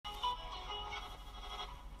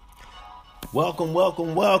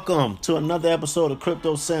Welcome to another episode of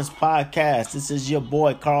Crypto Sense Podcast. This is your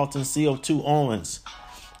boy Carlton CO2 Owens.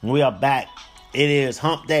 We are back. It is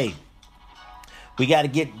hump day. We got to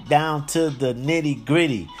get down to the nitty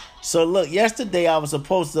gritty. So look, yesterday I was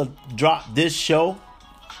supposed to drop this show,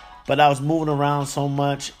 but I was moving around so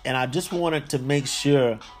much and I just wanted to make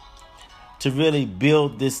sure to really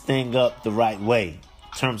build this thing up the right way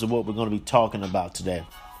in terms of what we're going to be talking about today.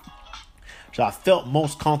 So I felt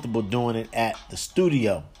most comfortable doing it at the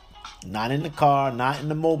studio. Not in the car, not in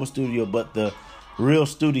the mobile studio, but the real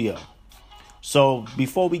studio. So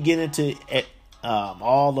before we get into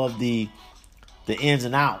all of the ins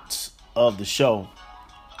and outs of the show,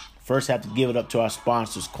 first I have to give it up to our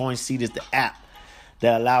sponsors. CoinSeed is the app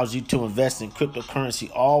that allows you to invest in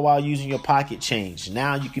cryptocurrency all while using your pocket change.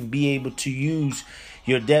 Now you can be able to use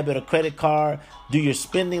your debit or credit card, do your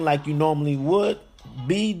spending like you normally would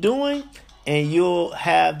be doing, and you'll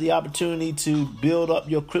have the opportunity to build up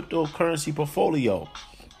your cryptocurrency portfolio.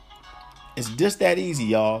 It's just that easy,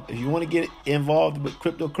 y'all. If you want to get involved with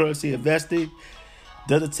cryptocurrency investing,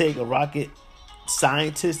 doesn't take a rocket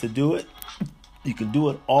scientist to do it. You can do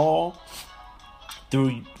it all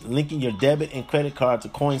through linking your debit and credit card to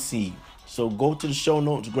CoinSeed. So go to the show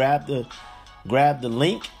notes, grab the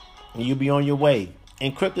link, and you'll be on your way.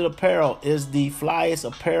 Encrypted Apparel is the flyest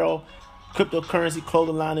apparel cryptocurrency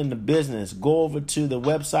clothing line in the business. Go over to the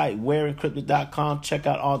website wearencrypted.com. Check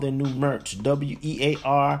out all their new merch.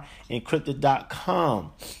 WEAR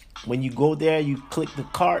encrypted.com. When you go there, you click the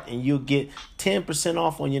cart and you'll get 10%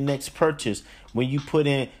 off on your next purchase. When you put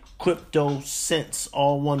in Crypto Sense,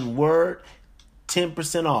 all one word,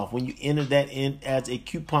 10% off when you enter that in as a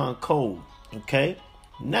coupon code. Okay?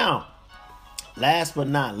 Now, last but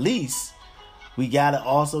not least, we got to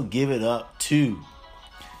also give it up to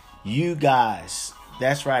you guys.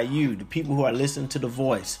 That's right, you, the people who are listening to the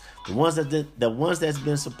voice, the ones that's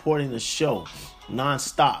been supporting the show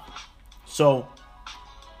nonstop. So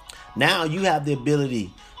now you have the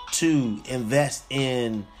ability to invest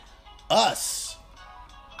in us.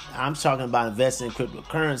 I'm talking about investing in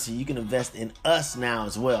cryptocurrency. You can invest in us now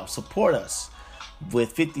as well. Support us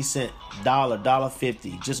with 50 cent,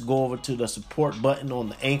 $1.50. Just go over to the support button on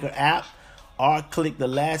the Anchor app, or click the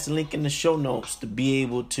last link in the show notes to be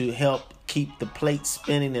able to help keep the plate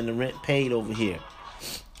spinning and the rent paid over here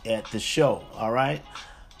at the show. All right.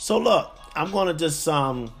 So look, I'm going to just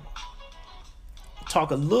talk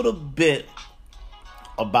a little bit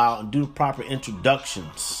about and do the proper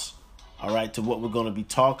introductions. All right, to what we're going to be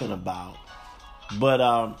talking about.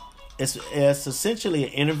 But it's essentially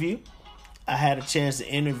an interview. I had a chance to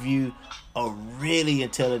interview a really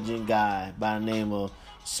intelligent guy by the name of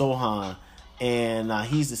Sohan. And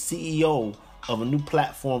he's the CEO of a new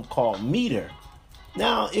platform called Meter.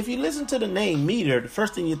 Now, if you listen to the name Meter, the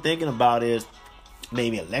first thing you're thinking about is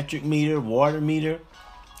maybe electric meter, water meter.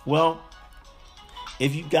 Well,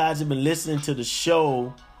 if you guys have been listening to the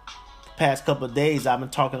show the past couple of days, I've been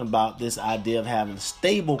talking about this idea of having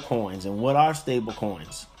stable coins. And what are stable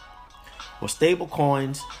coins? Well, stable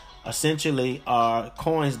coins essentially are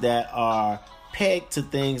coins that are pegged to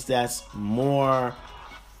things that's more,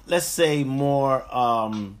 let's say, more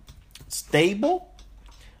stable,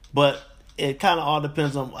 but it kind of all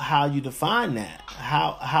depends on how you define that.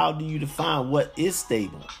 How do you define what is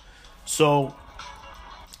stable? So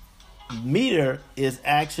Meter is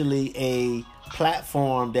actually a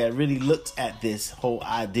platform that really looks at this whole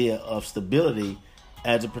idea of stability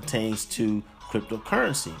as it pertains to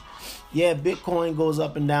cryptocurrency. Yeah, Bitcoin goes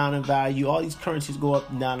up and down in value. All these currencies go up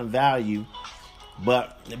and down in value.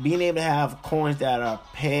 But being able to have coins that are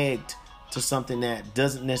pegged to something that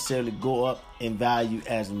doesn't necessarily go up in value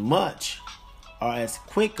as much or as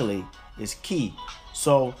quickly is key.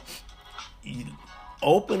 So you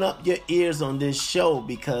open up your ears on this show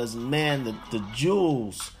because, man, the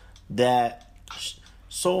jewels that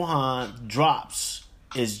Sohan drops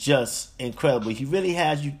is just incredible. He really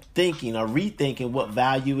has you thinking or rethinking what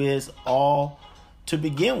value is all to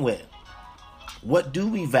begin with. What do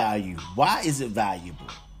we value? Why is it valuable?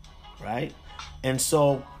 Right? And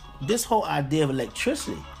so this whole idea of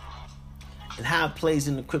electricity and how it plays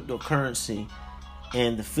into cryptocurrency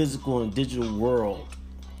and the physical and digital world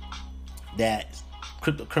that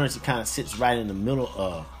cryptocurrency kind of sits right in the middle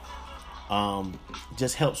of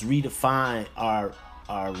just helps redefine or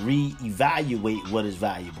reevaluate what is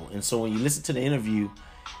valuable. And so when you listen to the interview,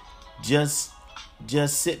 just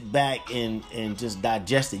sit back and just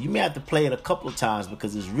digest it. You may have to play it a couple of times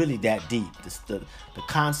because it's really that deep. The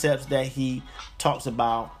concepts that he talks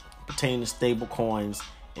about pertaining to stable coins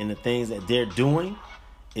and the things that they're doing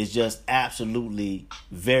is just absolutely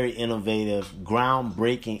very innovative,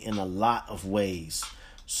 groundbreaking in a lot of ways.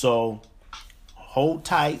 So hold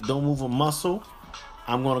tight, don't move a muscle.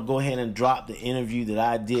 I'm going to go ahead and drop the interview that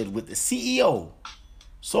I did with the CEO,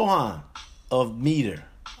 Sohan, of Meter.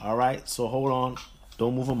 All right, so hold on,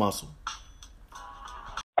 don't move a muscle.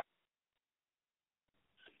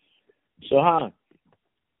 Sohan.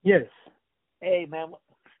 Yes. Hey, man,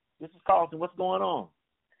 this is Carlton. What's going on?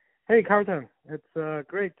 Hey, Carlton. It's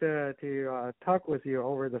great to talk with you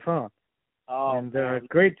over the phone. Oh, and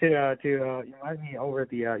great to invite me over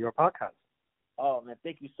the your podcast. Oh, man,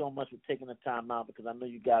 thank you so much for taking the time out, because I know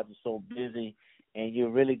you guys are so busy and you're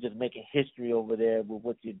really just making history over there with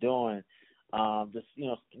what you're doing.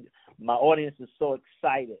 My audience is so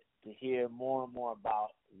excited to hear more and more about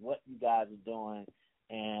what you guys are doing.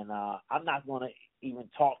 And I'm not going to even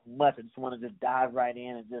talk much. I just want to just dive right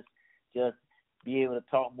in and just be able to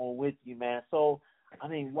talk more with you, man. So, I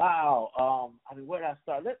mean, wow. Where did I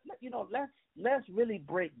start? Let's really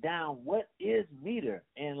break down what is Meter,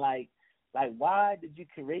 and like why did you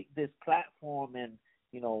create this platform, and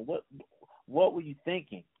what were you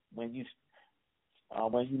thinking when you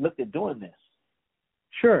looked at doing this?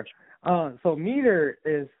 Sure. So Meter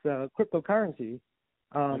is cryptocurrency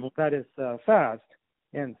that is fast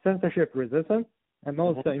and censorship resistant, and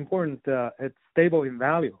most important, it's stable in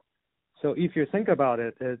value. So if you think about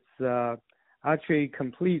it, it's actually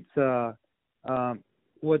completes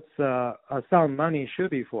what a sound money should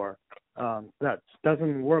be for. That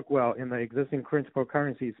doesn't work well in the existing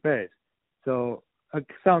cryptocurrency space. So a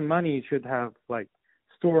sound money should have like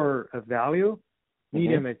store of value,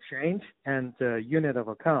 medium exchange, and unit of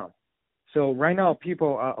account. So right now,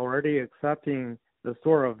 people are already accepting the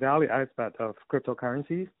store of value aspect of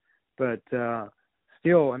cryptocurrencies, but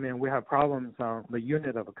still, I mean, we have problems on the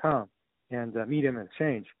unit of account and medium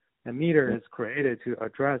exchange. And Meter is created to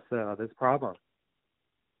address this problem.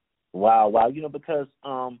 Wow. Because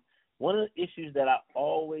one of the issues that I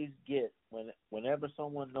always get whenever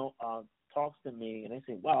someone talks to me and they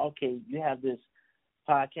say, wow, okay, you have this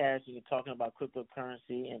podcast and you're talking about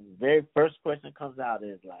cryptocurrency, and the very first question that comes out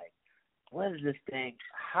is like, what is this thing?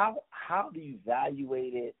 How do you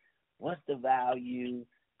evaluate it? What's the value?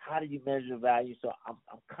 How do you measure value? So I'm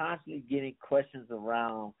constantly getting questions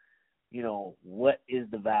around, what is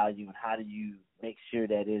the value and how do you make sure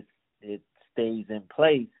that it stays in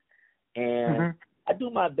place? And I do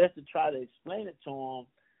my best to try to explain it to them,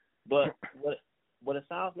 but what it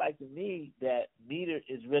sounds like to me that Meter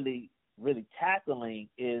is really, really tackling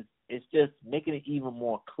is it's just making it even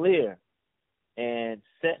more clear and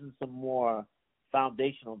setting some more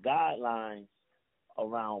foundational guidelines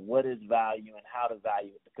around what is value and how to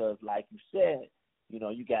value it. Because like you said,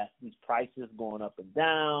 you got these prices going up and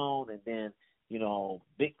down, and then,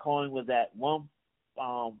 Bitcoin was at one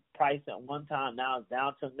price at one time, now it's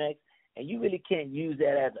down to the next, and you really can't use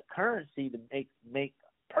that as a currency to make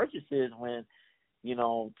purchases when,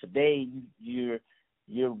 today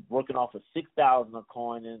you're working off of 6,000 a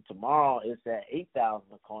coin, and tomorrow it's at 8,000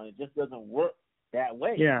 a coin. It just doesn't work that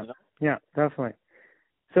way. Yeah, definitely.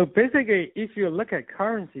 So basically, if you look at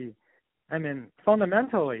currency, I mean,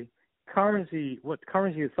 fundamentally, what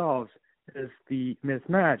currency solves is the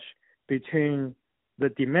mismatch between the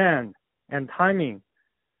demand and timing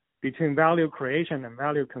between value creation and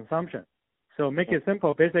value consumption. So make it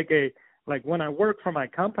simple. Basically, like when I work for my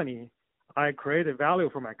company, I create a value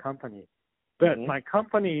for my company, but my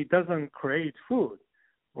company doesn't create food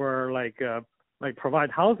or like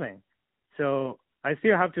provide housing. So I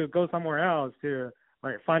still have to go somewhere else to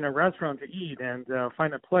like find a restaurant to eat and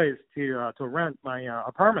find a place to rent my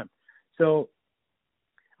apartment. So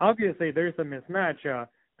obviously there's a mismatch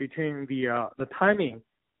between the timing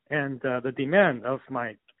and the demand of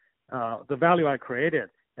my the value I created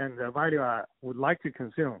and the value I would like to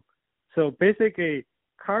consume. So basically,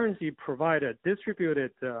 currency provide a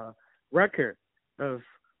distributed record of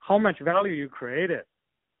how much value you created,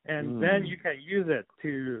 and then you can use it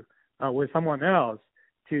to with someone else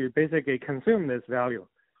to basically consume this value.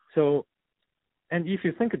 So, and if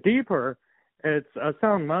you think deeper, it's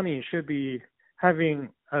sound money should be having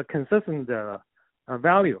a consistent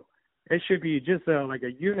value. It should be just like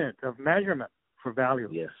a unit of measurement for value.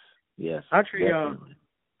 Yes. Actually,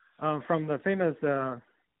 from the famous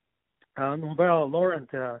Nobel laureate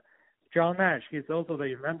John Nash, he's also the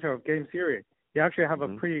inventor of game theory. He actually have a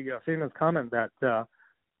pretty famous comment that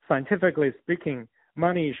scientifically speaking,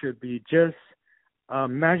 money should be just a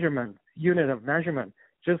measurement, unit of measurement,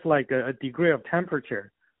 just like a degree of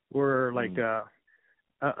temperature or like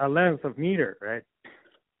a length of meter, right?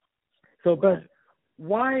 So, but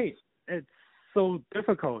why it's so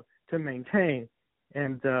difficult to maintain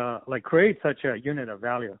and like create such a unit of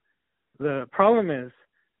value. The problem is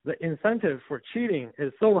the incentive for cheating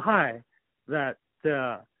is so high that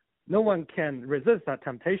no one can resist that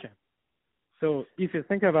temptation. So if you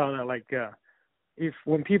think about it, like if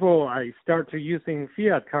when people start to using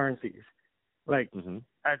fiat currencies, like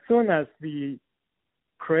as soon as the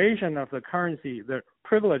creation of the currency, the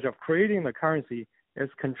privilege of creating the currency is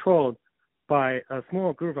controlled by a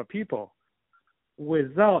small group of people,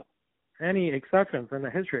 without any exceptions in the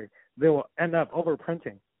history, they will end up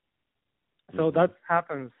overprinting. So that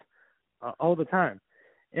happens all the time.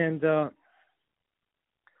 And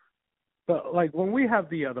but like when we have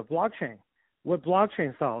the blockchain, what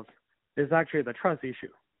blockchain solves is actually the trust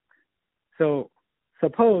issue. So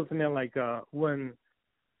suppose, when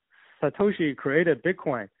Satoshi created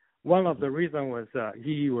Bitcoin, one of the reasons was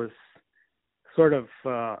he was sort of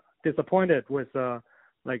disappointed with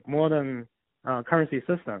like modern currency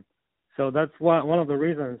system. So that's one of the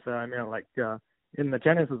reasons. In the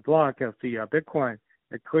Genesis block of the Bitcoin,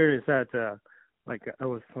 it clearly said it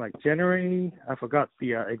was like January. I forgot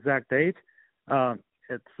the exact date.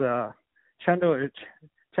 It's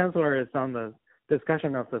Chancellor is on the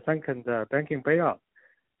discussion of the second banking bailout.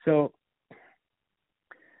 So,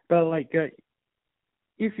 but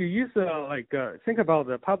if you use think about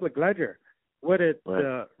the public ledger, what it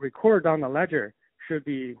record on the ledger should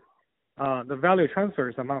be the value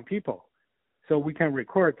transfers among people. So we can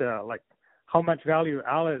record how much value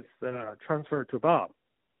Alice transferred to Bob.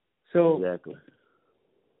 So exactly.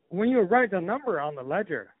 When you write the number on the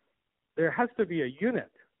ledger, there has to be a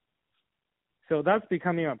unit. So that's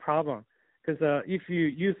becoming a problem because if you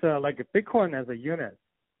use like a Bitcoin as a unit,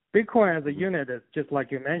 Bitcoin as a unit is just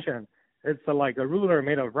like you mentioned. It's like a ruler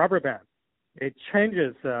made of rubber band. It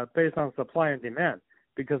changes based on supply and demand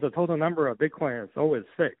because the total number of Bitcoin is always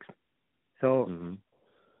fixed. So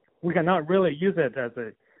we cannot really use it as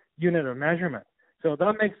a unit of measurement. So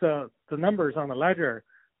that makes the numbers on the ledger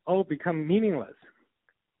all become meaningless.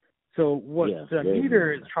 So what the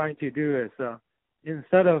meter is trying to do is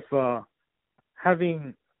instead of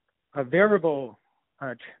having a variable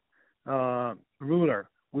ruler,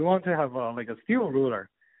 we want to have like a steel ruler.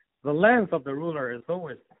 The length of the ruler is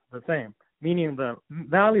always the same, meaning the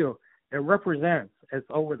value it represents is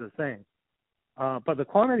always the same. But the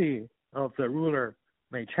quantity of the ruler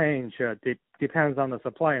may change, depends on the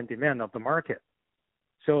supply and demand of the market.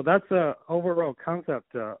 So that's the overall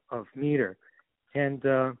concept of meter. And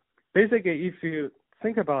basically, if you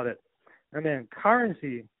think about it,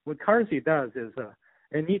 currency, what currency does is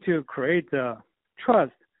it needs to create the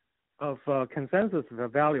trust of consensus of the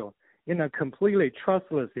value in a completely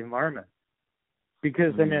trustless environment.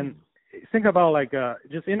 Because, think about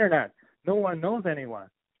just internet. No one knows anyone,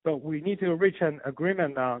 but we need to reach an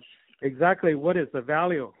agreement on exactly what is the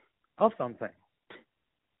value of something.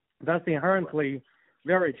 That's inherently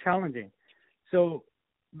very challenging. So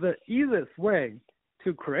the easiest way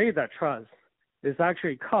to create that trust is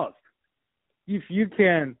actually cost. If you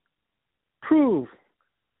can prove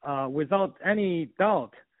without any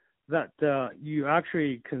doubt that you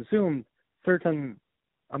actually consume certain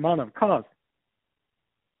amount of cost,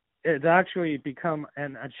 it actually become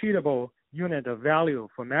an achievable unit of value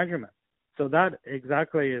for measurement. So that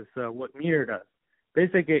exactly is what meter does.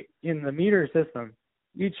 Basically, in the meter system,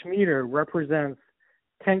 each meter represents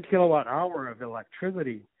 10 kilowatt hour of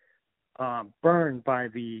electricity burned by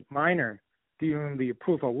the miner during the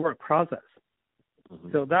proof of work process.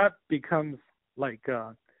 So that becomes like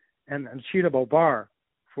an achievable bar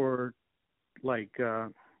for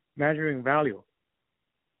measuring value.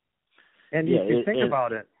 And if you think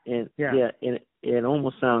about it, it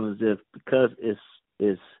almost sounds as if because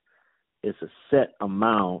it's a set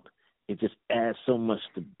amount, it just adds so much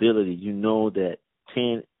stability. You know that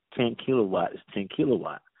 10 kilowatt is 10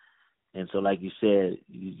 kilowatt. And so like you said,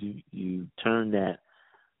 you turn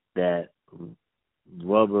that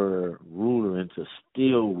rubber ruler into a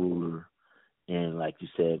steel ruler, and like you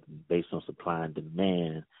said, based on supply and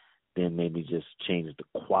demand, then maybe just change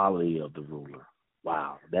the quality of the ruler.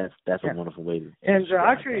 Wow, that's a wonderful way to. And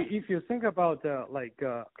actually, if you think about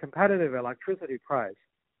competitive electricity price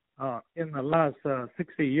in the last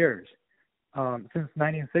 60 years, since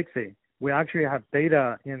 1960, we actually have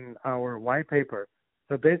data in our white paper.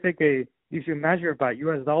 So basically, if you measure by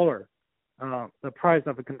U.S. dollar, the price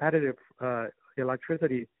of a competitive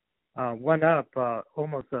electricity went up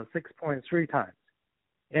almost 6.3 times.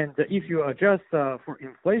 And if you adjust for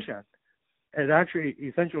inflation, it actually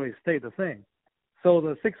essentially stayed the same. So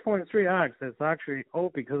the 6.3x is actually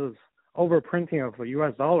all because of overprinting of the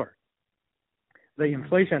U.S. dollar, the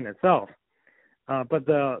inflation itself. But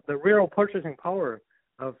the real purchasing power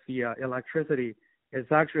of the electricity is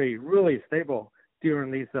actually really stable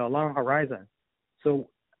during these long horizon. So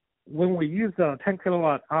when we use 10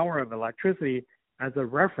 kilowatt hour of electricity as a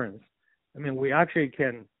reference, I mean, we actually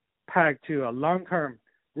can peg to a long-term,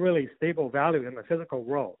 really stable value in the physical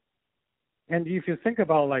world. And if you think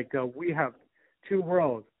about we have two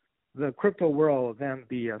worlds, the crypto world and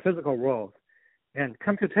the physical world, and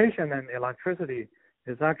computation and electricity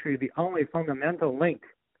is actually the only fundamental link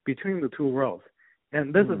between the two worlds.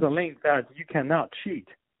 And this is a link that you cannot cheat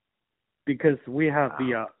because we have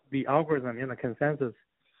the algorithm in the consensus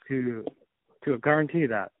to guarantee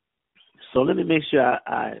that. So let me make sure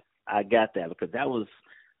I got that, because that was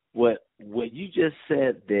what you just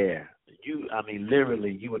said there.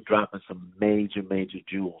 Literally, you were dropping some major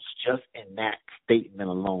jewels just in that statement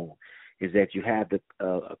alone. Is that you have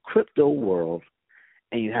a crypto world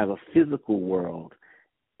and you have a physical world,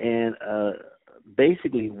 and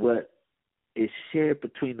basically what is shared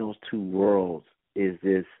between those two worlds is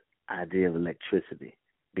this idea of electricity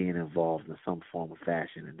being involved in some form or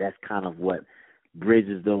fashion, and that's kind of what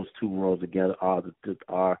bridges those two worlds together. Are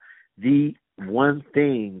the one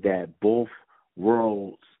thing that both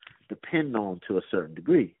worlds depend on to a certain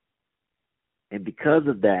degree, and because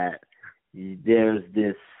of that, there's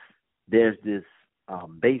this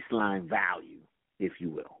baseline value, if you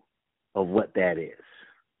will, of what that is.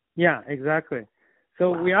 Yeah, exactly.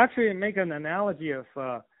 So Wow. we actually make an analogy of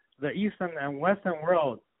the Eastern and Western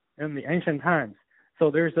world in the ancient times. So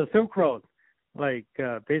there's a Silk Road,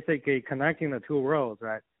 basically connecting the two worlds,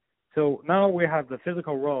 right? So now we have the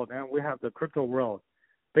physical world and we have the crypto world.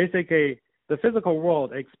 Basically, the physical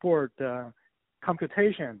world export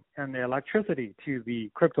computation and the electricity to the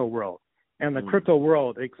crypto world, and the crypto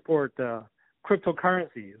world export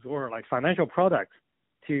cryptocurrencies or like financial products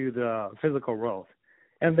to the physical world.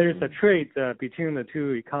 And there's a trade between the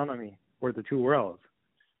two economy or the two worlds.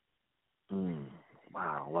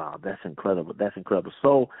 Wow, that's incredible.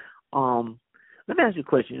 So, let me ask you a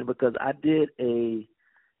question, because I did a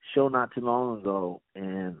show not too long ago,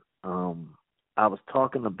 and I was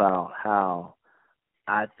talking about how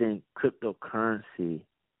I think cryptocurrency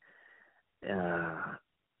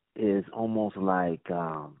is almost like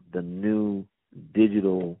the new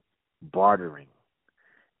digital bartering,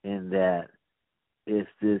 in that it's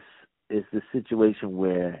this situation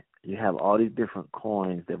where you have all these different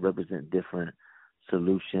coins that represent different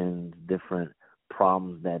solutions, different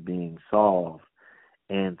problems that are being solved.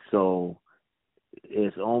 And so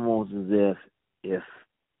it's almost as if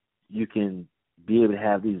you can be able to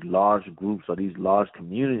have these large groups or these large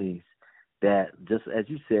communities that, just as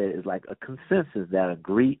you said, is like a consensus that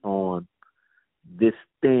agree on this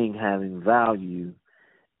thing having value,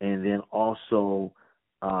 and then also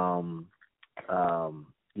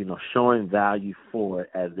showing value for it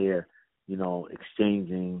as they're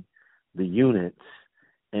exchanging the units.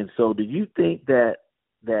 And so do you think that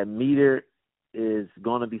meter is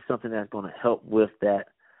going to be something that's going to help with that,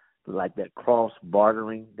 like that cross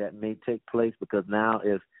bartering that may take place? Because now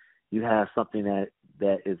if you have something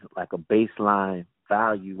that is like a baseline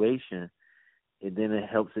valuation, and then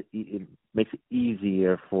it makes it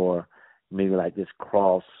easier for maybe like this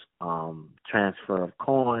cross transfer of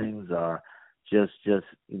coins, or just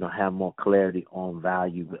have more clarity on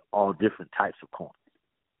value with all different types of coins.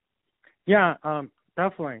 Yeah,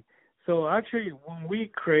 definitely. So actually, when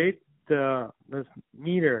we create this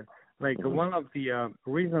meter, one of the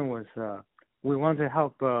reason was we want to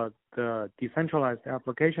help the decentralized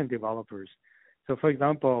application developers. So for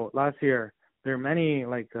example, last year there are many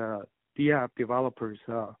DApp developers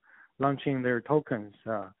launching their tokens,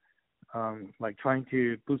 trying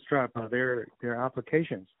to bootstrap their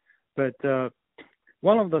applications. But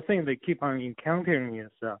one of the things they keep on encountering is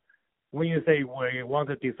when you say we want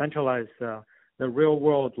to decentralize the real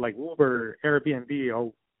world, like Uber, Airbnb,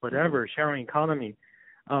 or whatever sharing economy.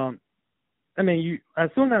 You as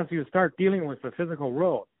soon as you start dealing with the physical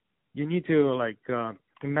world, you need to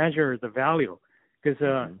measure the value,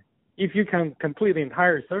 because if you can complete the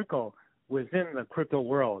entire circle within the crypto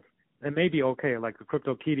world, it may be okay, like a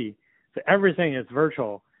crypto kitty. So everything is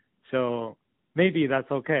virtual, so maybe that's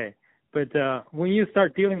okay. But when you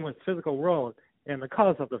start dealing with physical world and the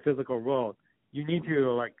cost of the physical world, you need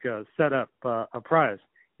to set up a price.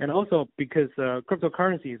 And also because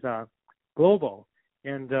cryptocurrencies are global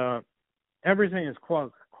and everything is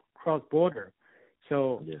cross-border.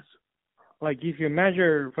 So yes, if you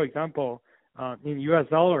measure, for example, in US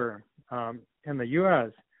dollar in the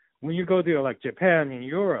US, when you go to Japan and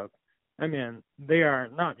Europe, they are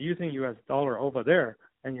not using US dollar over there,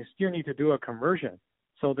 and you still need to do a conversion.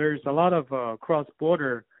 So there's a lot of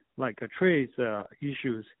cross-border trade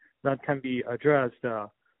issues that can be addressed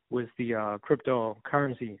with the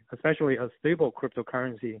cryptocurrency, especially a stable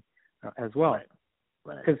cryptocurrency as well.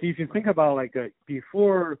 Because if you think about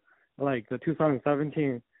before the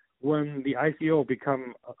 2017, when the ICO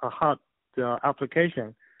become a hot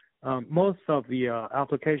application, most of the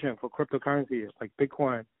application for cryptocurrency like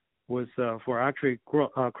Bitcoin was for actually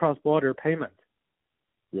cross-border payment.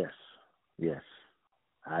 Yes,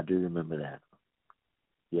 I do remember that.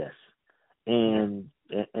 Yes, and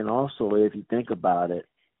also if you think about it,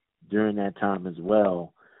 during that time as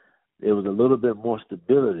well, there was a little bit more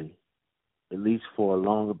stability, at least for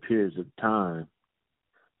longer periods of time,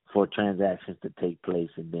 for transactions to take place,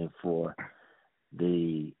 and then for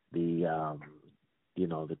the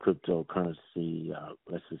cryptocurrency,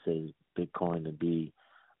 let's just say Bitcoin, to be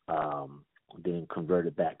then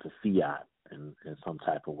converted back to fiat in some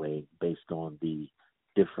type of way based on the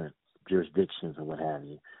different jurisdictions and what have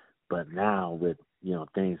you. But now with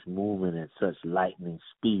things moving at such lightning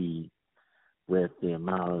speed, with the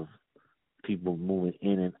amount of people moving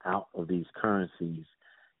in and out of these currencies,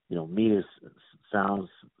 meters sounds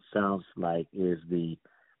like is a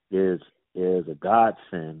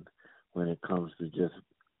godsend when it comes to just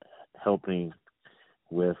helping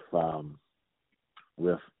with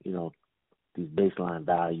these baseline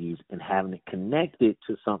values and having it connected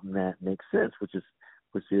to something that makes sense, which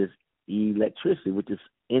is electricity, which is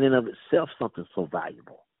in and of itself something so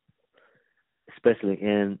valuable, especially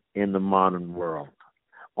in the modern world,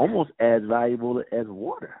 almost as valuable as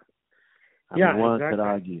water. One exactly. could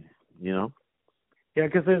argue, Yeah,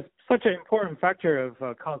 because it's such an important factor of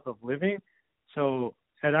cost of living. So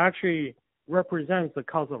it actually represents the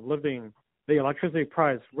cost of living. The electricity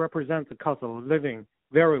price represents the cost of living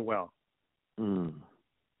very well.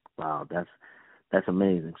 Wow, that's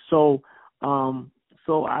amazing. So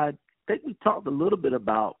I think we talked a little bit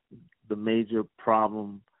about the major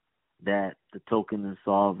problem that the token is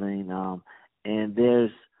solving. And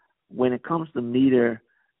there's, when it comes to Meter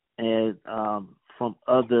and from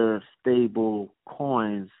other stable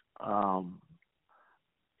coins,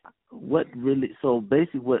 what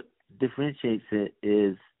differentiates it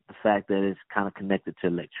is the fact that it's kind of connected to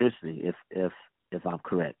electricity, if I'm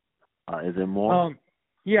correct. Is there more?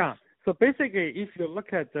 Yeah. So basically, if you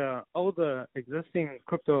look at all the existing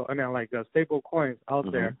crypto, stable coins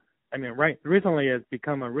out there, recently it's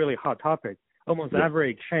become a really hot topic. Almost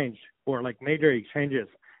every exchange or major exchanges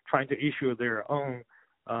trying to issue their own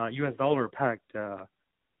U.S. dollar-pegged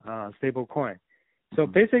stable coin. So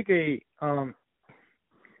basically,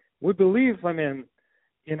 we believe,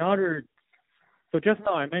 so just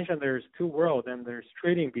now I mentioned there's two worlds and there's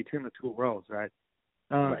trading between the two worlds, right?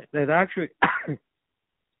 That actually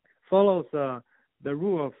follows the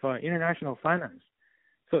rule of international finance.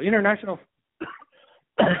 So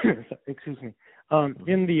excuse me.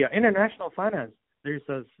 In the international finance, there's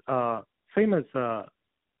a famous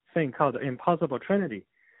thing called the impossible trinity,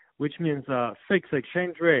 which means fixed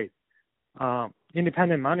exchange rate,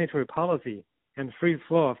 independent monetary policy, and free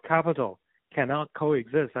flow of capital cannot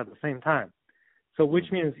coexist at the same time. So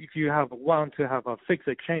which means if you want to have a fixed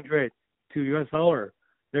exchange rate to US dollar,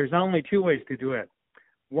 there's only two ways to do it.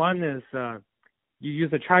 One is you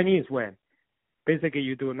use the Chinese way. Basically,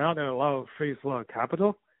 you do not allow free flow of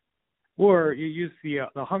capital, or you use the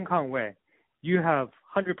Hong Kong way. You have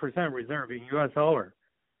 100% reserve in US dollar,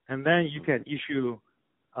 and then you can issue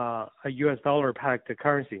a US dollar pegged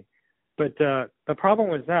currency. But the problem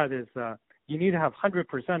with that is you need to have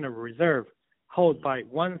 100% of reserve held by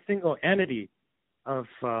one single entity of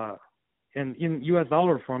in US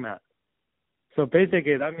dollar format. So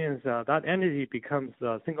basically, that means that entity becomes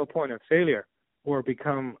a single point of failure or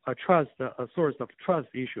become a source of trust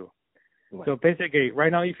issue. Right. So basically,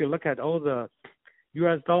 right now, if you look at all the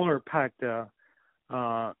US dollar-pegged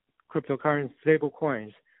cryptocurrency stable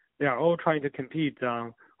coins, they are all trying to compete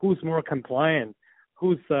on who's more compliant,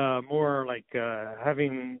 who's more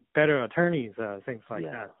having better attorneys, things like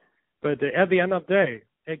that. But at the end of the day,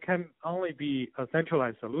 it can only be a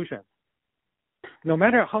centralized solution. No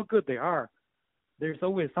matter how good they are, there's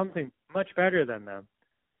always something much better than them,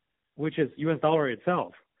 which is US dollar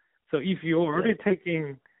itself. So if you're already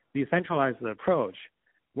taking the centralized approach,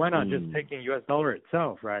 why not just taking US dollar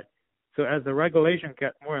itself, right? So as the regulation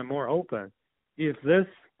get more and more open, if this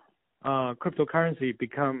cryptocurrency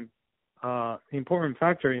become important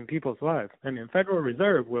factor in people's lives, Federal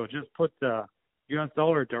Reserve will just put the US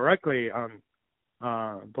dollar directly on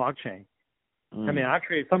blockchain.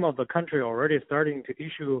 Actually, some of the country already starting to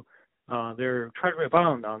issue their treasury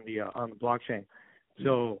bond on the blockchain.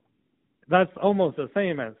 So that's almost the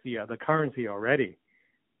same as the currency already.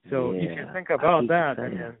 So if you think about that,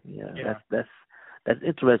 that's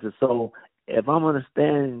interesting. So if I'm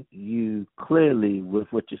understanding you clearly with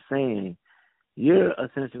what you're saying, you're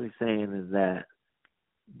essentially saying is that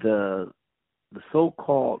the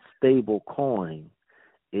so-called stable coin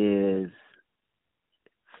is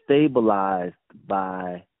stabilized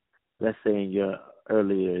by, let's say in your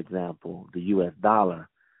earlier example, the U.S. dollar,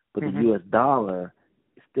 but the U.S. dollar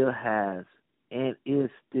still has and is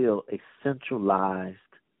still a centralized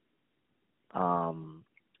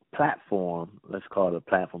platform. Let's call it a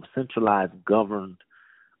platform, centralized, governed,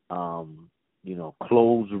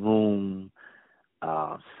 closed room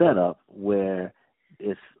setup where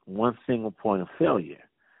it's one single point of failure.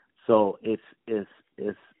 So it's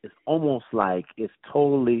almost like it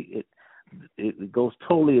goes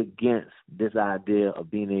totally against this idea of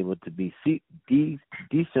being able to be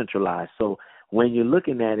decentralized. So when you're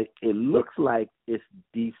looking at it, it looks like it's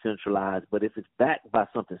decentralized, but if it's backed by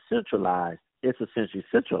something centralized, it's essentially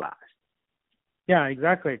centralized. Yeah,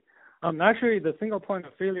 exactly. Actually, the single point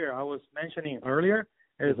of failure I was mentioning earlier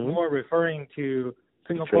is more referring to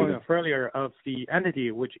single point of failure of the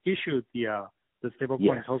entity which issued the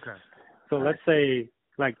stablecoin token. So let's say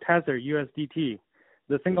like Tether USDT,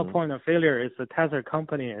 the single point of failure is the Tether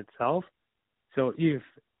company itself. So if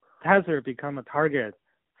Tether become a target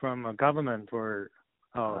from a government or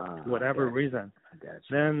whatever reason,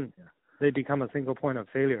 then they become a single point of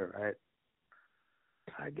failure, right?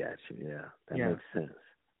 I got you. Yeah, that makes sense.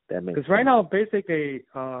 Because right now, basically,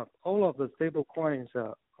 all of the stable coins,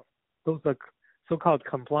 those are so-called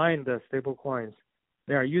compliant stable coins,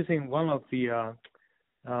 they are using one of the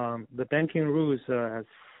banking rules as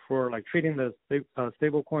for like treating the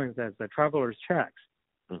stable coins as the traveler's checks.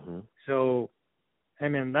 So, I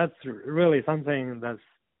mean, that's really something that's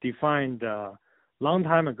defined a long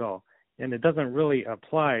time ago, and it doesn't really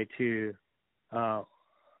apply to the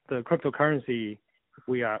cryptocurrency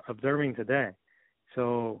we are observing today.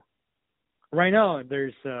 So right now,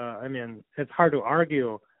 there's, it's hard to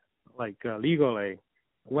argue like legally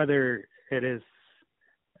whether it is,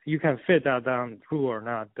 you can fit that down through or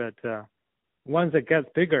not. But once it gets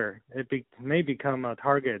bigger, it may become a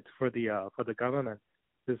target for the government.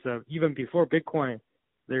 Because even before Bitcoin,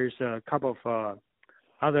 there's a couple of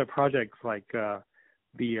other projects like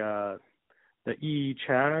the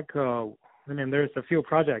e-check. There's a few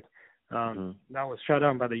projects that was shut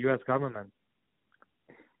down by the U.S. government.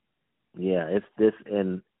 Yeah, it's this,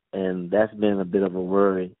 and that's been a bit of a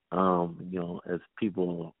worry, as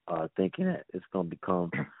people are thinking that it's going to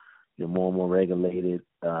become more and more regulated,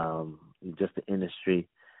 just the industry,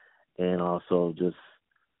 and also just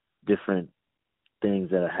different things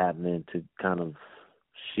that are happening to kind of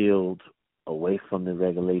shield away from the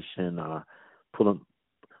regulation or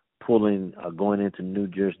pulling going into new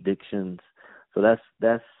jurisdictions. So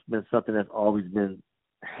that's been something that's always been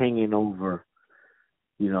hanging over,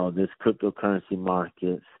 this cryptocurrency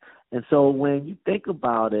markets. And so when you think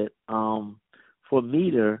about it, for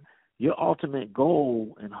Meter, your ultimate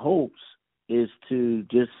goal and hopes is to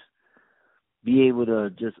just be able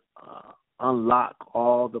to just unlock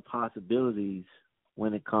all the possibilities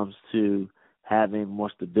when it comes to having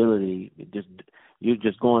more stability. You're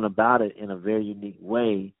just going about it in a very unique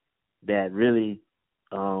way that really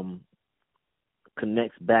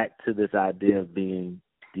connects back to this idea of being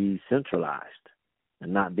decentralized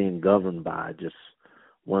and not being governed by just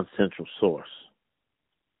one central source.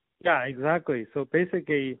 Yeah, exactly. So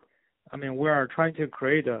basically, we are trying to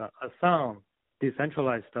create a sound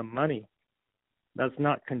decentralized money that's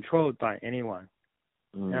not controlled by anyone.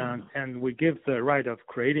 And we give the right of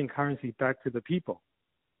creating currency back to the people.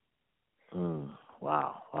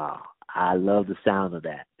 Wow. I love the sound of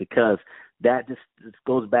that, because that just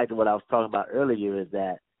goes back to what I was talking about earlier, is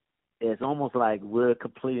that it's almost like we're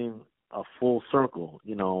completing a full circle.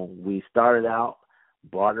 We started out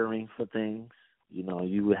bartering for things.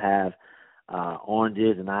 You would have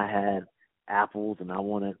oranges and I had apples, and I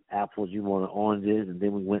wanted apples, you wanted oranges, and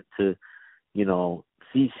then we went to,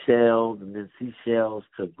 seashells, and then seashells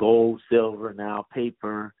to gold, silver, now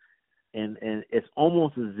paper. And it's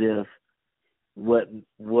almost as if what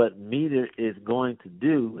Meter is going to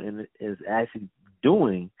do and is actually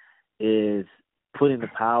doing is putting the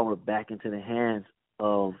power back into the hands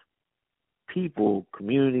of people,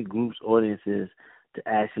 community groups, audiences, to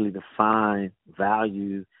actually define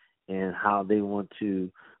value and how they want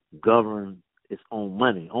to govern its own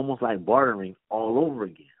money, almost like bartering all over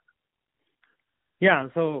again. Yeah,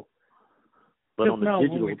 so but just on the now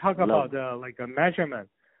digital when we talk level, about like a measurement,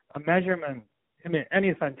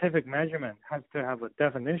 any scientific measurement has to have a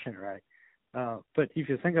definition, right? But if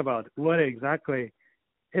you think about what exactly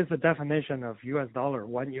is the definition of US dollar,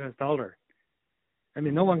 $1 US,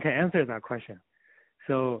 no one can answer that question.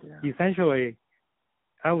 So essentially,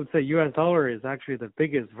 I would say U.S. dollar is actually the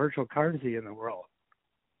biggest virtual currency in the world.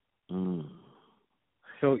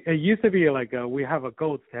 So it used to be like we have a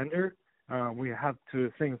gold standard. We have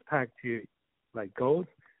two things pegged to like gold,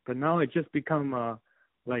 but now it just become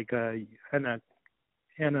like a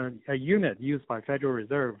unit used by Federal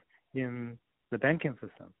Reserve in the banking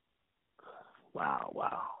system.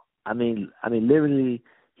 Wow. I mean, literally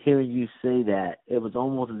hearing you say that, it was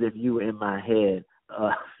almost as if you were in my head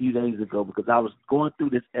a few days ago, because I was going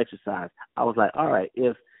through this exercise. I was like, all right,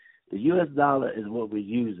 if the U.S. dollar is what we're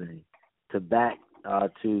using to back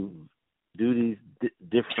to do these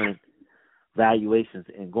different valuations,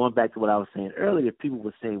 and going back to what I was saying earlier, people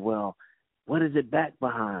would say, well, what is it backed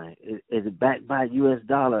behind? Is it backed by U.S.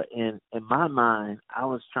 dollar? And in my mind, I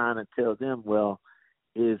was trying to tell them, well,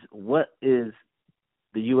 what is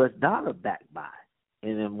the U.S. dollar backed by?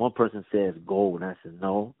 And then one person says gold, and I said,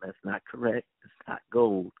 no, that's not correct. It's not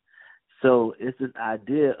gold. So it's this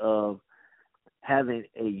idea of having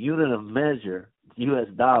a unit of measure, U.S.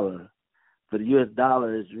 dollar, but the U.S.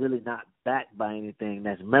 dollar is really not backed by anything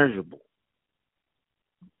that's measurable.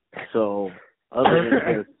 So other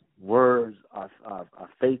than just words of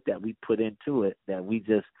faith that we put into it, that we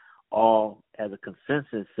just all as a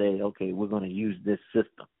consensus say, okay, we're going to use this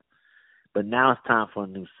system. But now it's time for a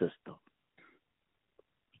new system.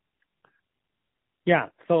 Yeah,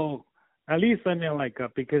 so at least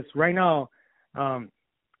because right now,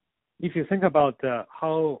 if you think about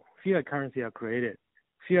how fiat currencies are created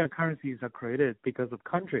because of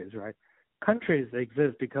countries, right? Countries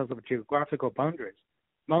exist because of geographical boundaries,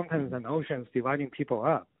 mountains and oceans dividing people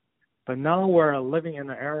up. But now we're living in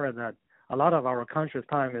an era that a lot of our conscious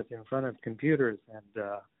time is in front of computers and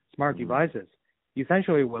smart devices.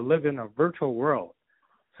 Essentially, we live in a virtual world.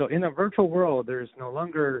 So in a virtual world, there's no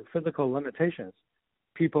longer physical limitations.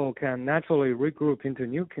 People can naturally regroup into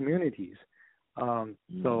new communities.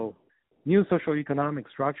 So new social economic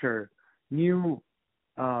structure, new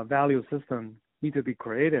value system need to be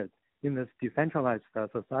created in this decentralized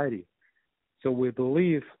society. So we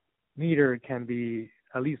believe Meter can be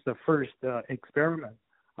at least the first experiment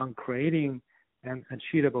on creating an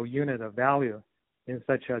achievable unit of value in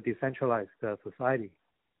such a decentralized society.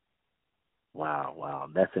 Wow.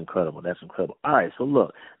 That's incredible. All right, so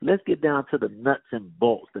look, let's get down to the nuts and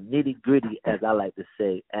bolts, the nitty-gritty, as I like to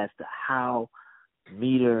say, as to how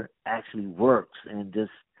Meter actually works, and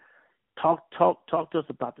just talk to us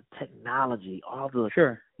about the technology, all the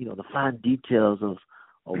the fine details of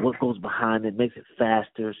what goes behind it, makes it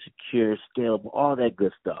faster, secure, scalable, all that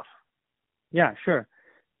good stuff. Yeah, sure.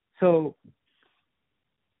 So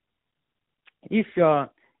if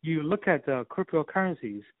you look at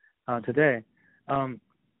cryptocurrencies today,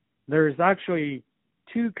 there's actually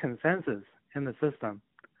two consensus in the system.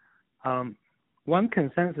 One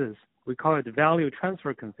consensus, we call it value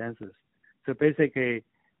transfer consensus. So basically,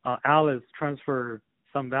 Alice transfer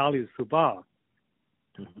some values to Bob.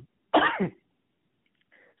 Mm-hmm.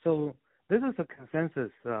 So this is a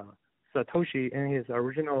consensus Satoshi in his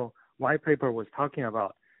original white paper was talking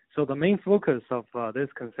about. So the main focus of this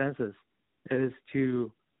consensus is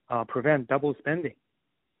to prevent double spending.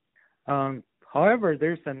 However,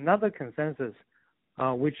 there's another consensus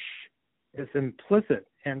which is implicit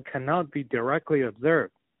and cannot be directly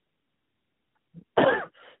observed.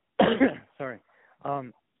 Sorry.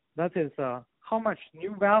 That is how much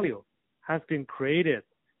new value has been created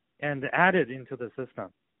and added into the system.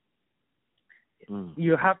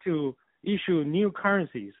 You have to issue new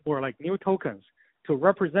currencies or like new tokens to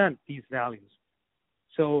represent these values.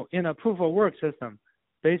 So in a proof of work system,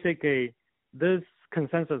 basically this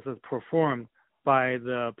consensus is performed by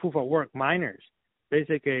the proof of work miners,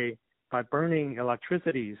 basically by burning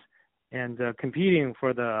electricities and competing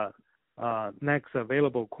for the next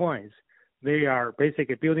available coins. They are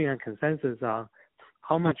basically building a consensus on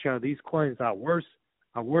how much these coins are worth.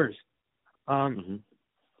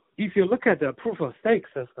 If you look at the proof of stake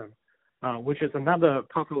system, which is another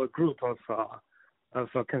popular group of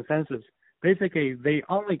consensus, basically they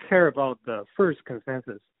only care about the first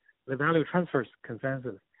consensus, the value transfer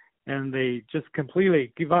consensus, and they just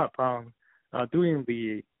completely give up on doing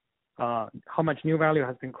the how much new value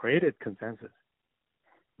has been created consensus.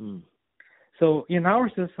 So in our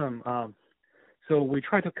system, so we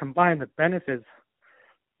try to combine the benefits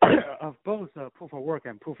of both proof of work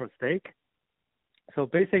and proof of stake. So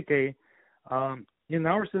basically, in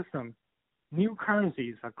our system, new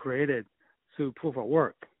currencies are created through proof of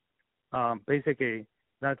work. Basically,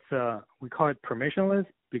 that's we call it permissionless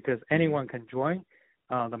because anyone can join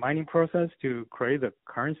the mining process to create the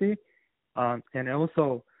currency, and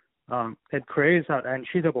also it creates an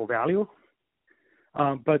uncheatable value.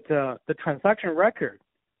 But the transaction record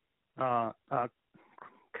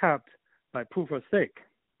kept by proof of stake.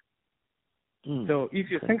 So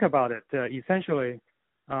if you think about it, essentially,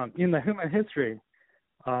 in the human history,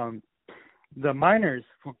 the miners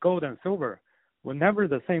for gold and silver were never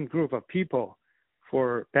the same group of people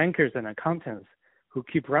for bankers and accountants who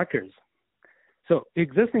keep records. So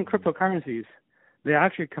existing cryptocurrencies, they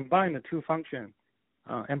actually combine the two functions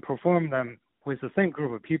and perform them with the same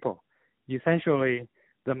group of people. Essentially,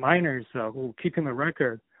 the miners who keeping the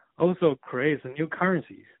record also creates new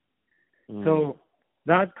currencies. So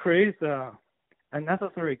that creates a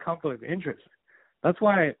necessary conflict of interest. That's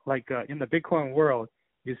why, like in the Bitcoin world,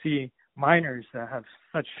 you see miners have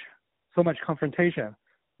so much confrontation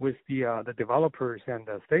with the developers and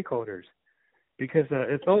the stakeholders, because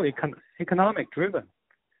it's all economic driven,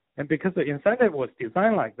 and because the incentive was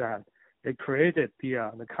designed like that, it created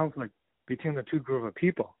the conflict between the two groups of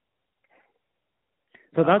people.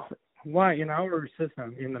 So that's why in our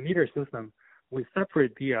system, in the meter system, we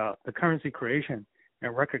separate the currency creation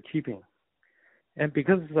and record keeping. And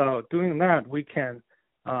because doing that, we can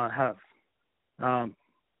have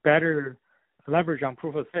better leverage on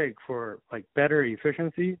proof of stake for like better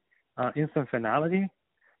efficiency, instant finality,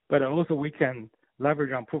 but also we can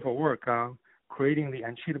leverage on proof of work on creating the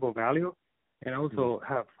uncheatable value, and also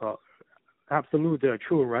have absolute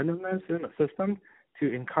true randomness in the system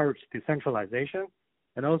to encourage decentralization.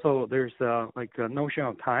 And also there's like a notion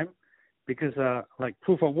of time, because like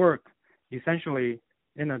proof of work, essentially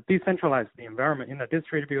in a decentralized environment, in a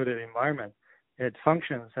distributed environment, it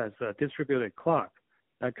functions as a distributed clock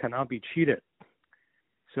that cannot be cheated.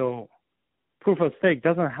 So proof of stake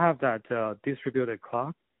doesn't have that distributed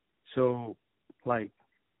clock. So like,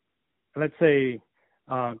 let's say,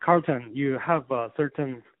 Carlton, you have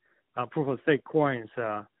certain proof of stake coins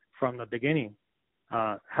from the beginning,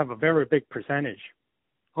 have a very big percentage.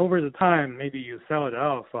 Over the time, maybe you sell it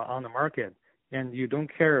off on the market, and you don't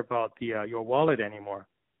care about your wallet anymore.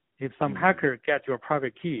 If some hacker gets your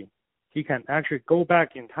private key, he can actually go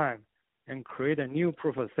back in time and create a new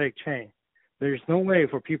proof of stake chain. There's no way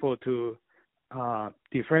for people to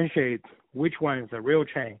differentiate which one is a real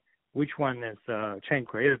chain, which one is a chain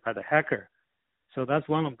created by the hacker. So that's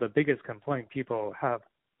one of the biggest complaints people have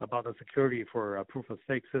about the security for a proof of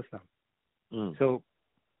stake system. So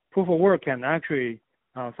proof of work can actually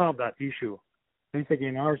solve that issue. Basically,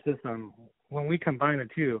 in our system, when we combine the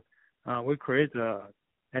two, we create a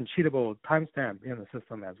uncheatable timestamp in the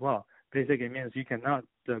system as well. Basically, it means you cannot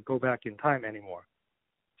go back in time anymore.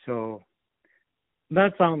 So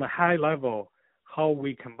that's on the high level how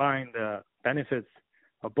we combine the benefits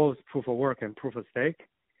of both proof of work and proof of stake.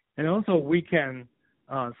 And also we can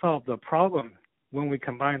solve the problem when we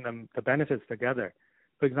combine the benefits together.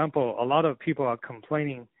 For example, a lot of people are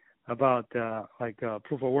complaining about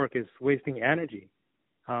proof of work is wasting energy.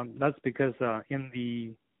 That's because in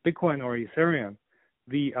the Bitcoin or Ethereum,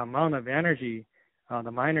 the amount of energy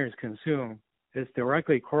the miners consume is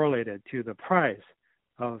directly correlated to the price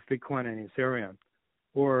of Bitcoin and Ethereum,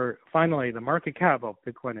 or finally the market cap of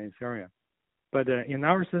Bitcoin and Ethereum. But in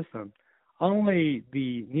our system, only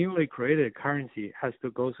the newly created currency has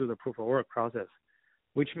to go through the proof of work process,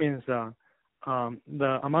 which means the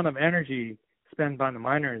amount of energy spent by the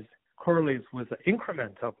miners correlates with the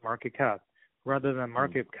increment of market cap rather than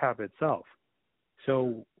market cap itself.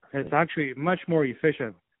 So it's actually much more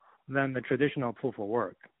efficient than the traditional proof of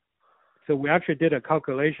work. So we actually did a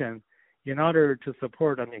calculation in order to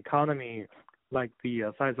support an economy like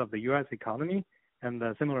the size of the U.S. economy and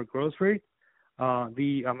the similar growth rate.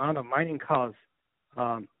 The amount of mining costs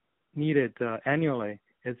needed annually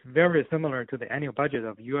is very similar to the annual budget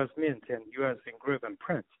of U.S. Mint and U.S. Engrave and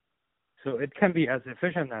Print. So it can be as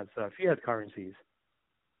efficient as fiat currencies.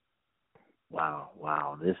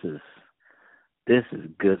 Wow. This is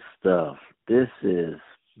good stuff. This is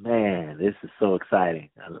so exciting.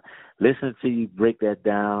 Listen to you break that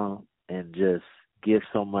down and just give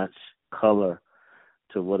so much color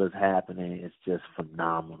to what is happening. It's just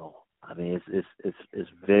phenomenal. I mean, it's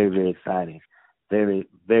very, very exciting. Very,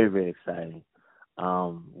 very, very exciting.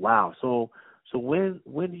 Wow. So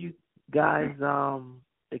when do you guys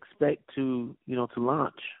expect to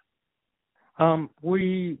launch?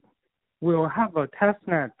 We will have a test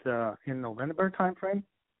net in November timeframe.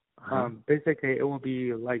 Basically, it will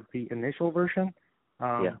be like the initial version.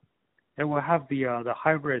 It will have the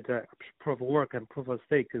hybrid proof of work and proof of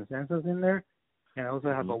stake consensus in there, and also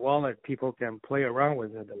have a wallet people can play around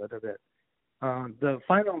with it a little bit. The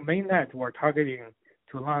final mainnet we're targeting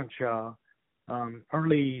to launch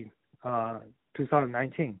early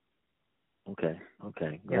 2019. Okay.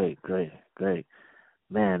 Great.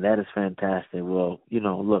 Man, that is fantastic. Well,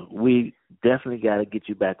 look, we definitely got to get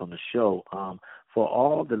you back on the show. For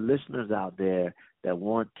all the listeners out there that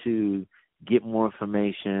want to get more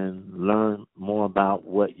information, learn more about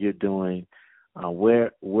what you're doing,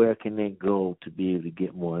 where can they go to be able to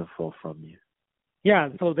get more info from you? Yeah,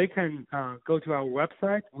 so they can go to our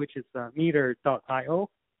website, which is meter.io,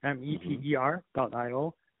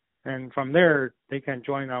 meter.io, and from there they can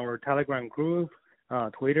join our Telegram group,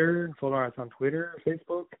 Twitter, follow us on Twitter,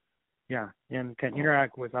 Facebook, yeah, and can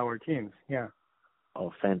interact with our teams, yeah.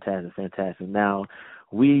 Oh, fantastic, fantastic. Now,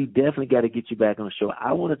 we definitely got to get you back on the show.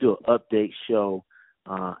 I want to do an update show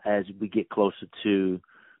as we get closer to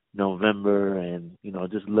November and,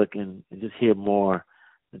 just looking and just hear more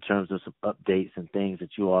in terms of some updates and things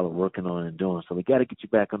that you all are working on and doing. So we got to get you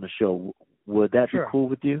back on the show. Would that be cool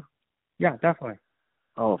with you? Yeah, definitely.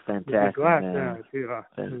 Oh, fantastic, we'd be glad man.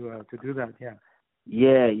 To do that, yeah.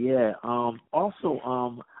 Yeah.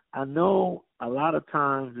 Also, I know a lot of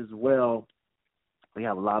times as well, we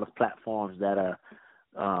have a lot of platforms that are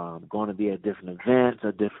going to be at different events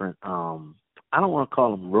or different, I don't want to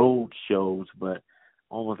call them road shows, but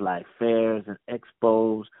almost like fairs and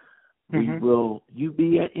expos. Will you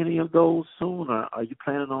be at any of those soon, or are you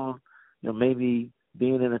planning on, maybe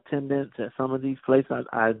being in attendance at some of these places?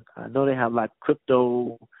 I know they have like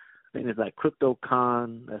crypto. I think it's like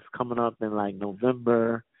CryptoCon that's coming up in like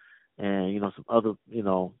November, and some other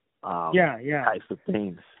types of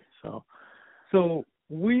things. So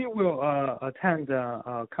we will attend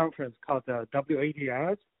a conference called the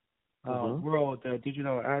WADS, World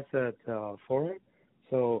Digital Asset Forum.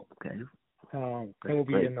 So it will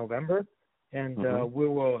be in November, and we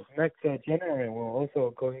will next January we'll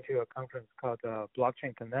also going to a conference called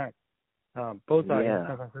Blockchain Connect. Both are in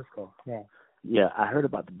San Francisco. Yeah. Yeah, I heard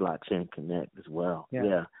about the Blockchain Connect as well.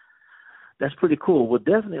 Yeah. That's pretty cool. Well,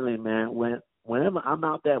 definitely, man. Whenever I'm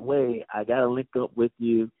out that way, I gotta link up with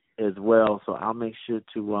you as well. So I'll make sure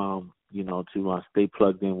to stay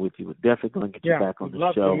plugged in with you. We're definitely gonna get you back on the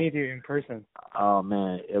show. Yeah, love to meet you in person. Oh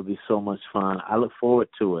man, it'll be so much fun. I look forward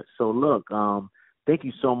to it. So look, thank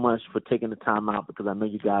you so much for taking the time out, because I know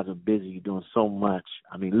you guys are busy. You're doing so much.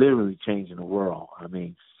 I mean, literally changing the world. I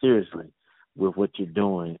mean, seriously, with what you're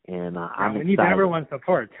doing, and I'm excited. We need everyone's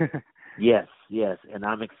support. Yes, and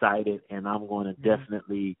I'm excited, and I'm going to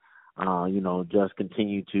definitely, just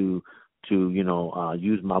continue to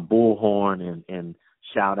use my bullhorn and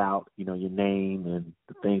shout out, your name and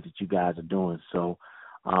the things that you guys are doing. So,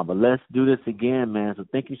 but let's do this again, man. So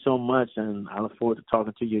thank you so much, and I look forward to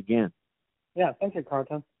talking to you again. Yeah, thank you,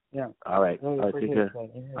 Carlton. Yeah. All right. Really All right, take care.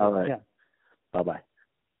 All right. Yeah. Bye-bye.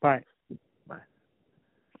 Bye. Bye.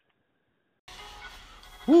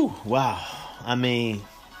 Whew, wow. I mean,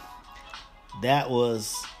 that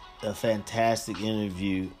was a fantastic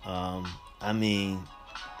interview. I mean,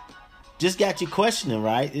 just got you questioning,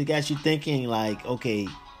 right? It got you thinking like, okay,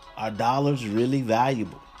 are dollars really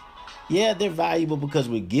valuable? Yeah, they're valuable because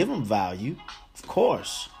we give them value, of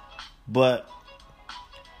course. But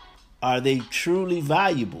are they truly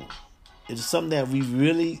valuable? It's something that we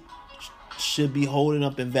really should be holding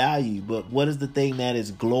up in value. But what is the thing that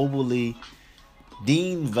is globally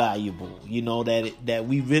deemed valuable, that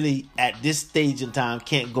we really at this stage in time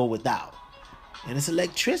can't go without? And it's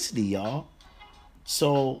electricity, y'all.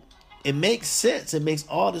 So it makes sense. It makes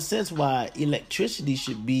all the sense why electricity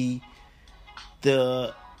should be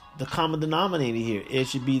the common denominator here. It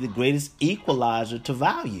should be the greatest equalizer to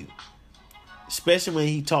value. Especially when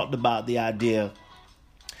he talked about the idea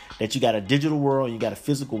that you got a digital world and you got a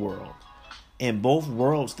physical world. And both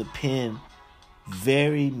worlds depend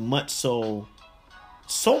very much so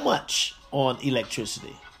much on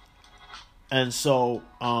electricity. And so,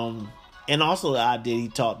 and also the idea he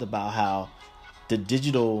talked about how the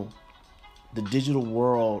digital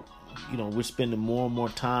world, we're spending more and more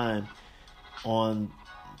time on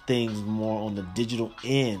things more on the digital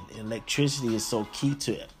end. Electricity is so key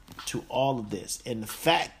to all of this. And the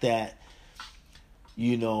fact that,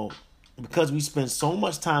 because we spend so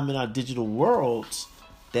much time in our digital worlds,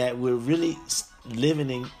 that we're really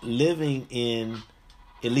living in,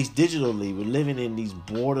 at least digitally, we're living in these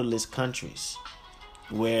borderless countries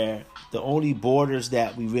where the only borders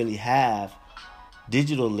that we really have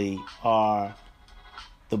digitally are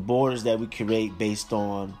the borders that we create based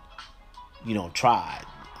on, tribe.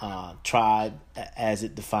 Tribe as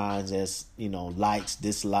it defines as, likes,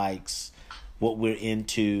 dislikes, what we're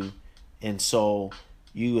into. And so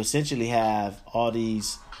you essentially have all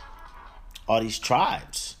these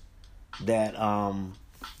tribes that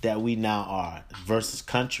we now are versus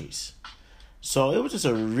countries. So it was just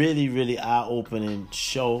a really, really eye-opening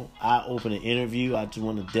show, eye-opening interview. I just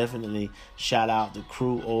want to definitely shout out the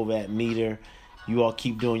crew over at Meter. You all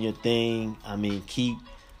keep doing your thing. I mean, keep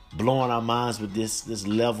blowing our minds with this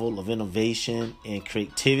level of innovation and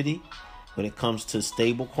creativity when it comes to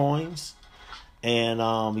stable coins. And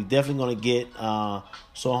we're definitely going to get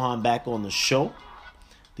Sohan back on the show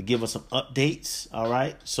to give us some updates. All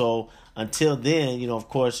right. So until then, of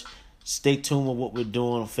course, stay tuned with what we're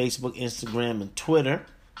doing on Facebook, Instagram, and Twitter,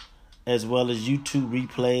 as well as YouTube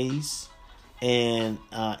replays and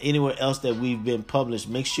anywhere else that we've been published.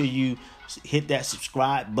 Make sure you hit that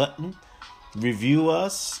subscribe button. Review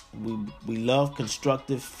us. We love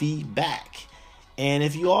constructive feedback. And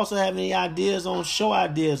if you also have any ideas on show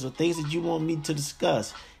ideas or things that you want me to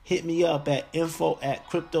discuss, hit me up at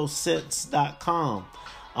info@cryptosense.com.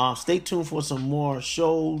 Stay tuned for some more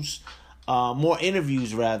shows, more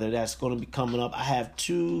interviews rather, that's going to be coming up. I have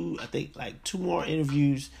two more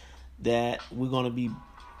interviews that we're going to be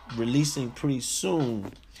releasing pretty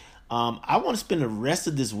soon. I want to spend the rest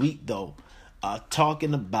of this week, though,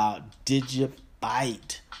 talking about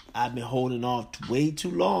Digibyte. I've been holding off way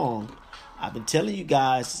too long. I've been telling you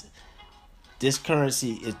guys this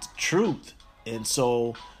currency is the truth. And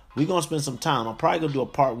so we're going to spend some time. I'm probably going to do a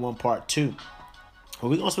part 1, part 2. But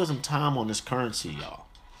we're going to spend some time on this currency, y'all.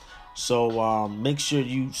 So make sure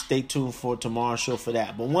you stay tuned for tomorrow's show for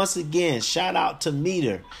that. But once again, shout out to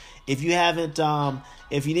Meter. If you haven't,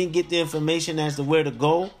 if you didn't get the information as to where to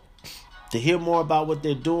go, to hear more about what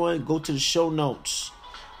they're doing, go to the show notes.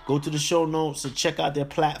 Go to the show notes and check out their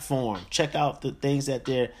platform. Check out the things that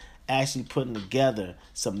they're actually putting together.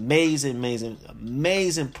 It's amazing, amazing,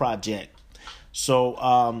 amazing project. So,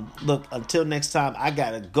 look, until next time, I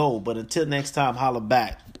got to go. But until next time, holla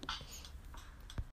back.